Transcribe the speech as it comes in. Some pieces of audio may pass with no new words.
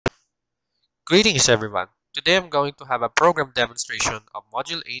Greetings everyone. Today I'm going to have a program demonstration of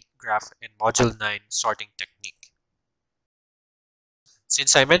Module 8 graph and Module 9 sorting technique.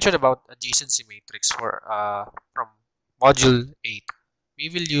 Since I mentioned about adjacency matrix from Module 8, we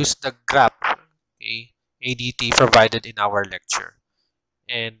will use the graph ADT provided in our lecture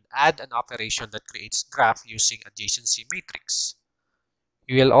and add an operation that creates graph using adjacency matrix.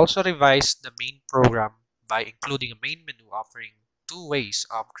 We will also revise the main program by including a main menu offering two ways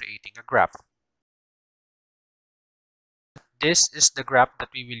of creating a graph. This is the graph that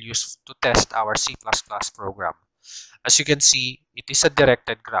we will use to test our C++ program. As you can see, it is a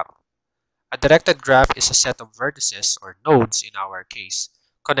directed graph. A directed graph is a set of vertices, or nodes in our case,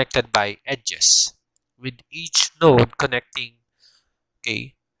 connected by edges, with each node connecting,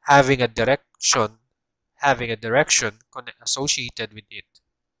 having a direction associated with it.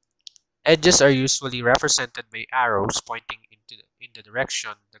 Edges are usually represented by arrows pointing in the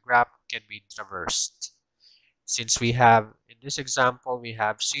direction the graph can be traversed. Since we have, in this example, we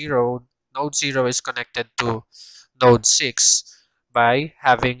have 0, node 0 is connected to node 6 by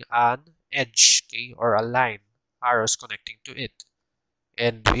having an edge, or a line, arrows connecting to it.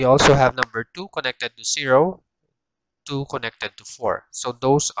 And we also have number 2 connected to 0, 2 connected to 4. So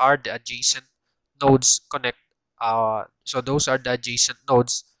those are the adjacent nodes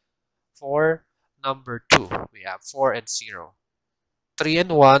for number 2. We have 4 and 0. 3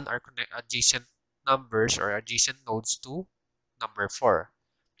 and 1 are adjacent numbers or adjacent nodes to number 4.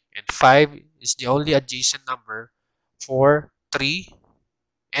 And 5 is the only adjacent number for 3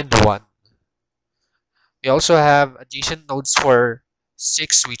 and 1. We also have adjacent nodes for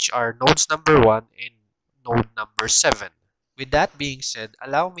 6, which are nodes number 1 and node number 7. With that being said,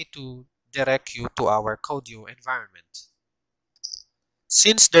 allow me to direct you to our Codio environment.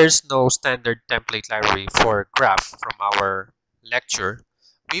 Since there's no standard template library for graph from our lecture,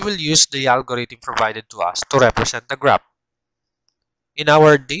 we will use the algorithm provided to us to represent the graph. In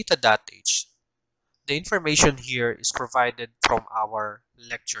our data.h, the information here is provided from our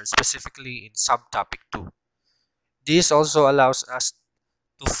lecture, specifically in subtopic 2. This also allows us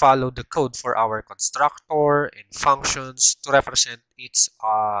to follow the code for our constructor and functions to represent its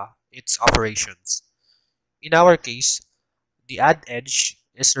operations. In our case, the add edge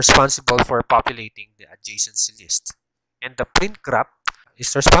is responsible for populating the adjacency list, and the print graph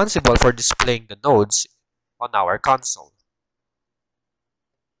is responsible for displaying the nodes on our console.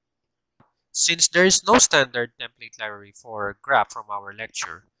 Since there is no standard template library for graph from our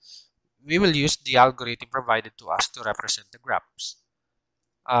lecture, we will use the algorithm provided to us to represent the graphs.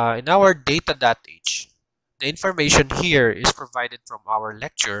 In our data.h, the information here is provided from our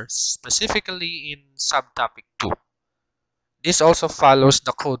lecture, specifically in subtopic 2. This also follows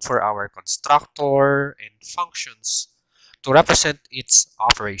the code for our constructor and functions to represent its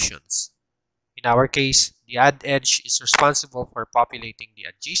operations. In our case, the add edge is responsible for populating the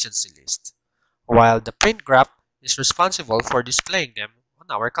adjacency list, while the print graph is responsible for displaying them on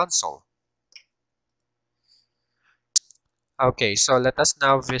our console. Okay, so let us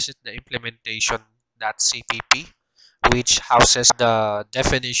now visit the implementation.cpp, which houses the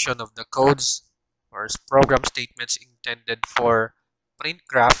definition of the codes or program statements intended for print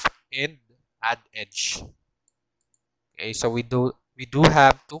graph and add edge. Okay, so we do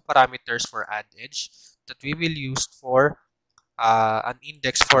have two parameters for add edge that we will use for an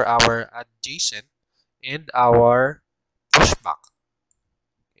index for our adjacent and our pushback.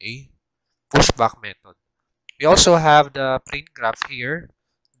 Okay, pushback method. We also have the print graph here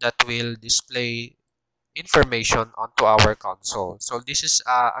that will display information onto our console. So this is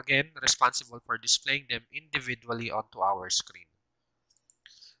again responsible for displaying them individually onto our screen.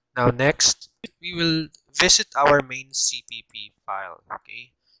 Now next, we will visit our main CPP file.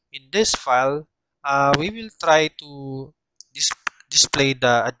 Okay, in this file, we will try to display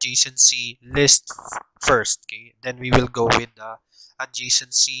the adjacency list first. Okay, then we will go with the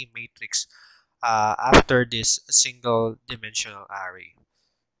adjacency matrix after this single dimensional array.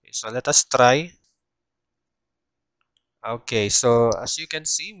 Okay, so let us try. Okay, so as you can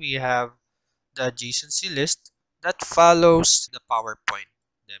see, we have the adjacency list that follows the PowerPoint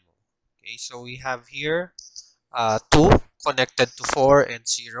demo. Okay, so we have here 2 connected to 4 and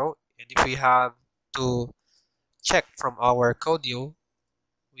 0. And if we have to check from our Codio,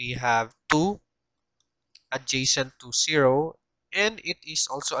 we have 2 adjacent to 0, and it is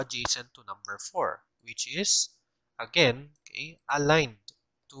also adjacent to number 4, which is again aligned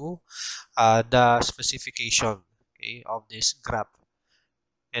to the specification of this graph.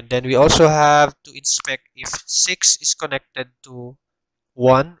 And then we also have to inspect if 6 is connected to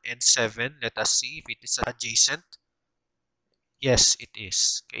 1 and 7. Let us see if it is adjacent. Yes, it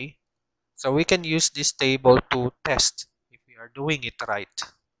is. Okay, So we can use this table to test if we are doing it right.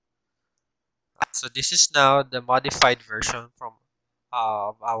 So this is now the modified version from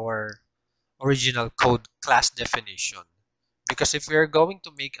our original code class definition. Because if we are going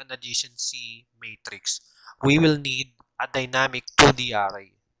to make an adjacency matrix, we will need a dynamic 2D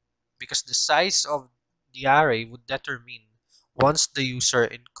array. Because the size of the array would determine once the user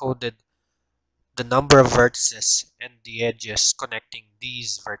encoded the number of vertices and the edges connecting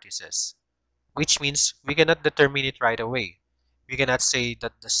these vertices. Which means we cannot determine it right away. We cannot say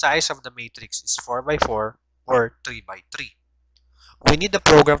that the size of the matrix is 4 by 4 or 3 by 3. We need the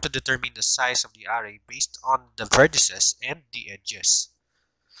program to determine the size of the array based on the vertices and the edges.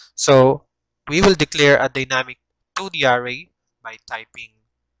 So we will declare a dynamic 2D array by typing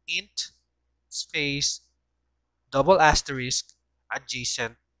int space double asterisk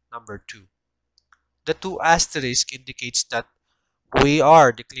adjacent number 2. The 2 asterisk indicates that we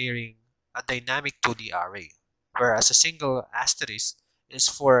are declaring a dynamic 2D array, whereas a single asterisk is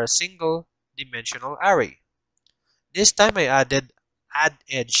for a single dimensional array. This time I added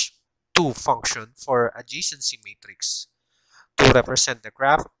addEdge2 function for adjacency matrix to represent the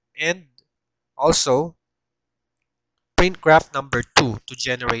graph, and also print graph number 2 to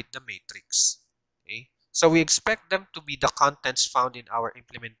generate the matrix. Okay? So we expect them to be the contents found in our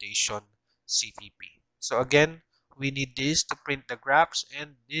implementation CPP. So again, we need this to print the graphs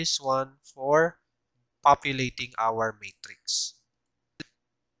and this one for populating our matrix.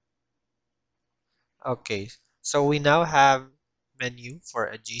 Okay, so we now have menu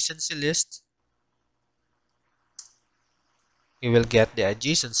for adjacency list. We will get the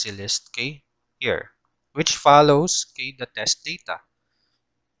adjacency list, okay, here, which follows, okay, the test data.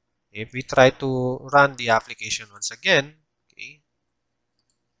 If we try to run the application once again, okay,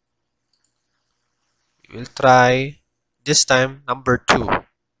 we will try this time number 2.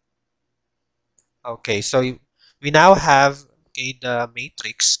 Okay, so we now have, okay, the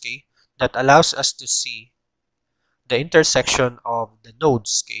matrix, okay, that allows us to see the intersection of the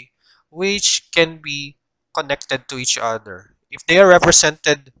nodes, okay, which can be connected to each other. If they are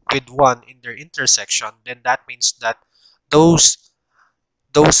represented with 1 in their intersection, then that means that those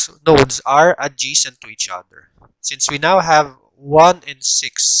those nodes are adjacent to each other. Since we now have 1 and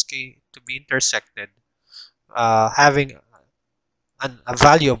 6, okay, to be intersected, having a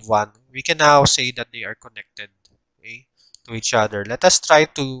value of 1, we can now say that they are connected, okay, to each other. Let us try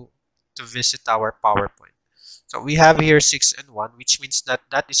to visit our PowerPoint. So we have here 6 and 1, which means that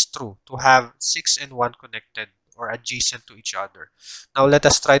that is true, to have 6 and 1 connected or adjacent to each other. Now let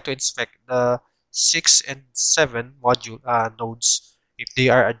us try to inspect the 6 and 7 nodes if they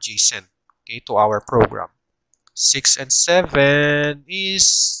are adjacent, okay, to our program. 6 and 7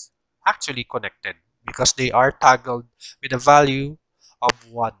 is actually connected because they are toggled with a value of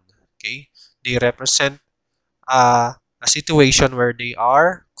 1. Okay, they represent a situation where they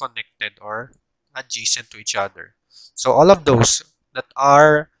are connected or adjacent to each other. So all of those that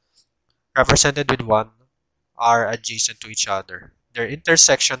are represented with 1 are adjacent to each other. Their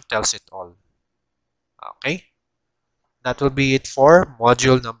intersection tells it all. Okay, that will be it for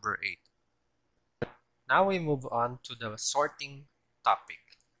module number 8. Now we move on to the sorting topic.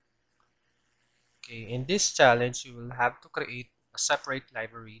 Okay, in this challenge, you will have to create a separate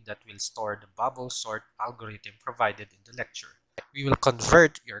library that will store the bubble sort algorithm provided in the lecture. We will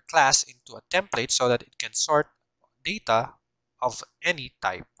convert your class into a template so that it can sort data of any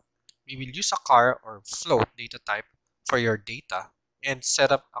type. We will use a char or float data type for your data and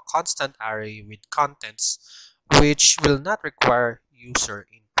set up a constant array with contents which will not require user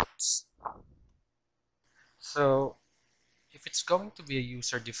inputs. So if it's going to be a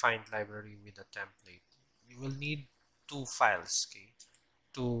user-defined library with a template, you will need 2 files, okay,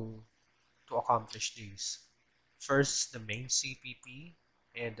 to accomplish these. First, the main CPP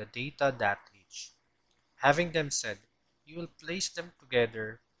and the data.h. Having them said, you will place them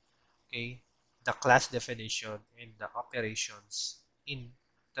together, okay, the class definition and the operations in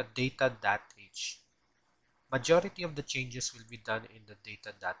the data.h. Majority of the changes will be done in the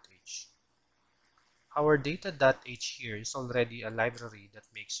data.h. Our data.h here is already a library that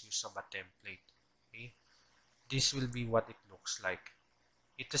makes use of a template. Okay? This will be what it looks like.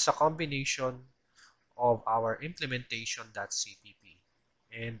 It is a combination of our implementation.cpp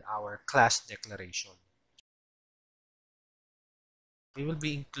and our class declaration. We will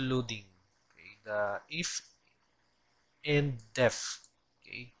be including, okay, the if and def,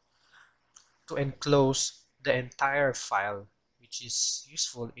 okay, to enclose the entire file, which is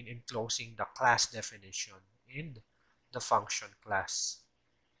useful in enclosing the class definition and the function class.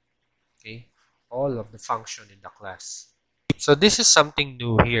 Okay, all of the function in the class. So this is something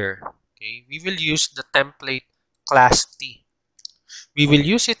new here. okay, we will use the template class T. We will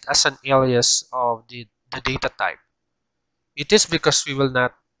use it as an alias of the data type. It is because we will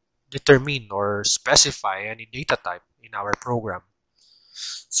not determine or specify any data type in our program.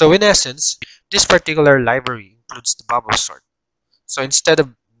 So in essence, this particular library includes the bubble sort. So instead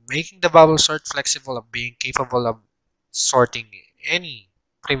of making the bubble sort flexible of being capable of sorting any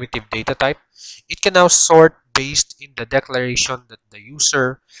primitive data type, it can now sort based in the declaration that the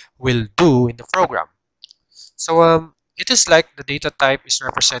user will do in the program. So it is like the data type is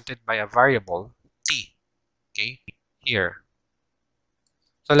represented by a variable t, okay, here.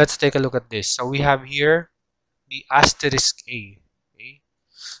 So let's take a look at this. So we have here the asterisk a, okay.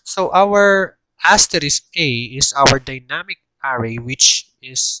 So our asterisk a is our dynamic array, which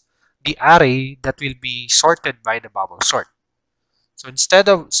is the array that will be sorted by the bubble sort. So instead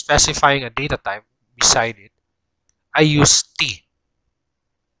of specifying a data type beside it, I use t,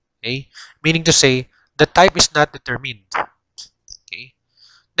 okay, meaning to say the type is not determined. Okay.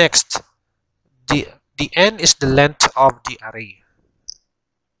 Next, the n is the length of the array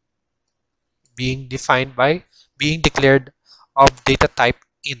being defined by being declared of data type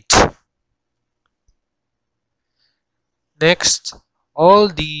int. Next, all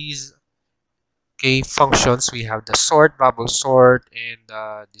these, okay, functions, we have the sort, bubble sort,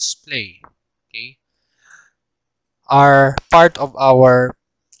 and display, okay, are part of our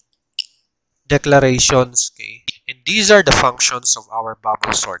declarations, okay, and these are the functions of our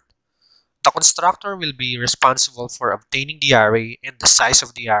bubble sort. The constructor will be responsible for obtaining the array and the size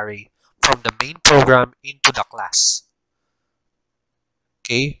of the array from the main program into the class.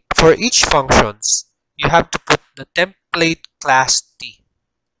 Okay, for each functions, you have to put the template class T.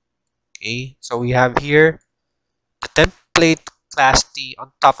 Okay, so we have here the template class T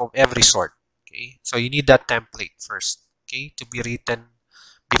on top of every sort. Okay, so you need that template first, okay, to be written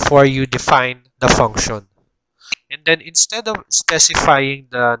before you define the function. And then instead of specifying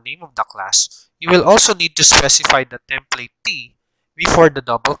the name of the class, you will also need to specify the template T before the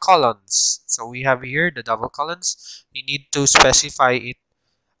double colons. So we have here the double colons. You need to specify it.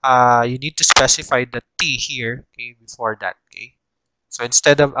 You need to specify the T here, okay, before that. Okay. So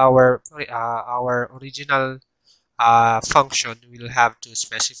instead of our original function, we'll have to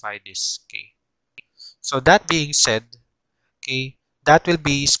specify this. Okay. So that being said, okay, that will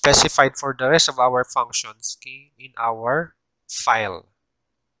be specified for the rest of our functions, okay, in our file.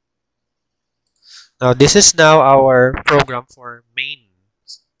 Now this is now our program for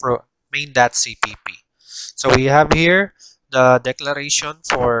main.cpp. So we have here the declaration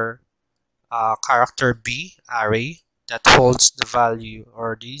for character B array that holds the value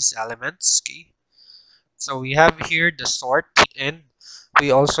or these elements, okay. So we have here the sort, and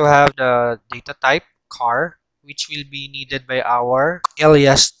we also have the data type char, which will be needed by our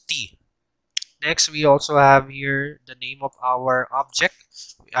alias t. Next, we also have here the name of our object.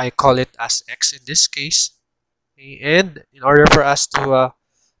 I call it as x in this case. Okay, and in order for us to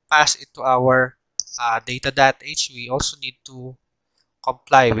pass it to our data.h, we also need to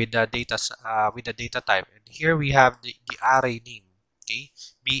comply with the data type. And here we have the array name, okay,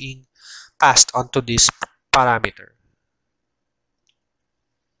 being passed onto this parameter.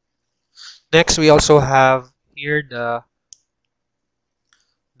 Next, we also have here the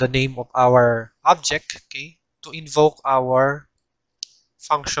name of our object, okay, to invoke our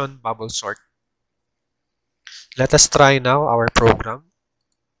function bubble sort. Let us try now our program.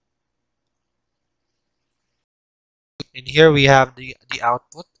 And here we have the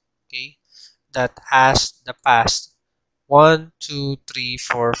output, okay, that has the past 1, 2, 3,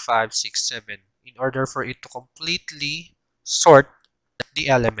 4, 5, 6, 7 in order for it to completely sort the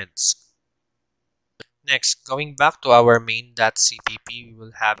elements. Next, going back to our main.cpp, we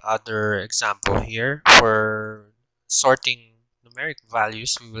will have other example here. For sorting numeric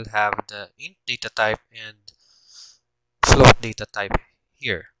values, we will have the int data type and float data type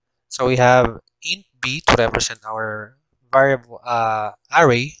here. So we have int b to represent our variable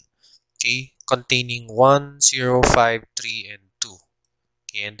array, okay, containing 1, 0, 5, 3, and 2.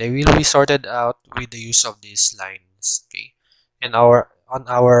 Okay, and they will be sorted out with the use of these lines. Okay, and on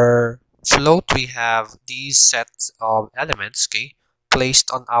our float, we have these sets of elements, okay,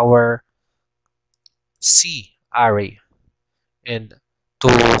 placed on our C array. And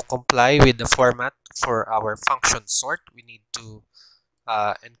to comply with the format for our function sort, we need to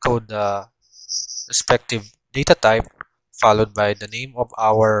encode the respective data type followed by the name of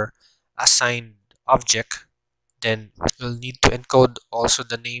our assigned object. Then we'll need to encode also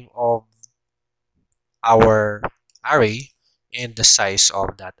the name of our array and the size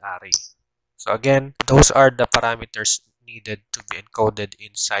of that array. So again, those are the parameters needed to be encoded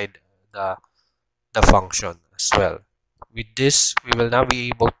inside the function as well. With this, we will now be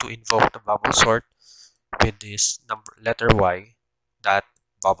able to invoke the bubble sort with this number letter y dot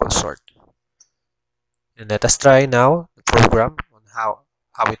bubble sort. And let us try now the program on how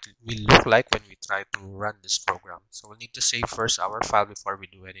it will look like when we try to run this program. So we'll need to save first our file before we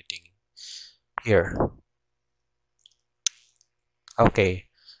do anything here. Okay,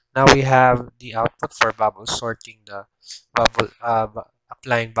 now we have the output for bubble sorting, the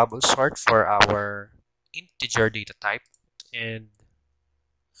applying bubble sort for our integer data type and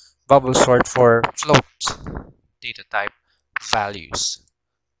bubble sort for float data type values.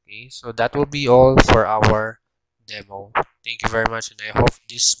 Okay, so that will be all for our demo. Thank you very much, and I hope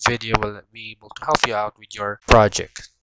this video will be able to help you out with your project.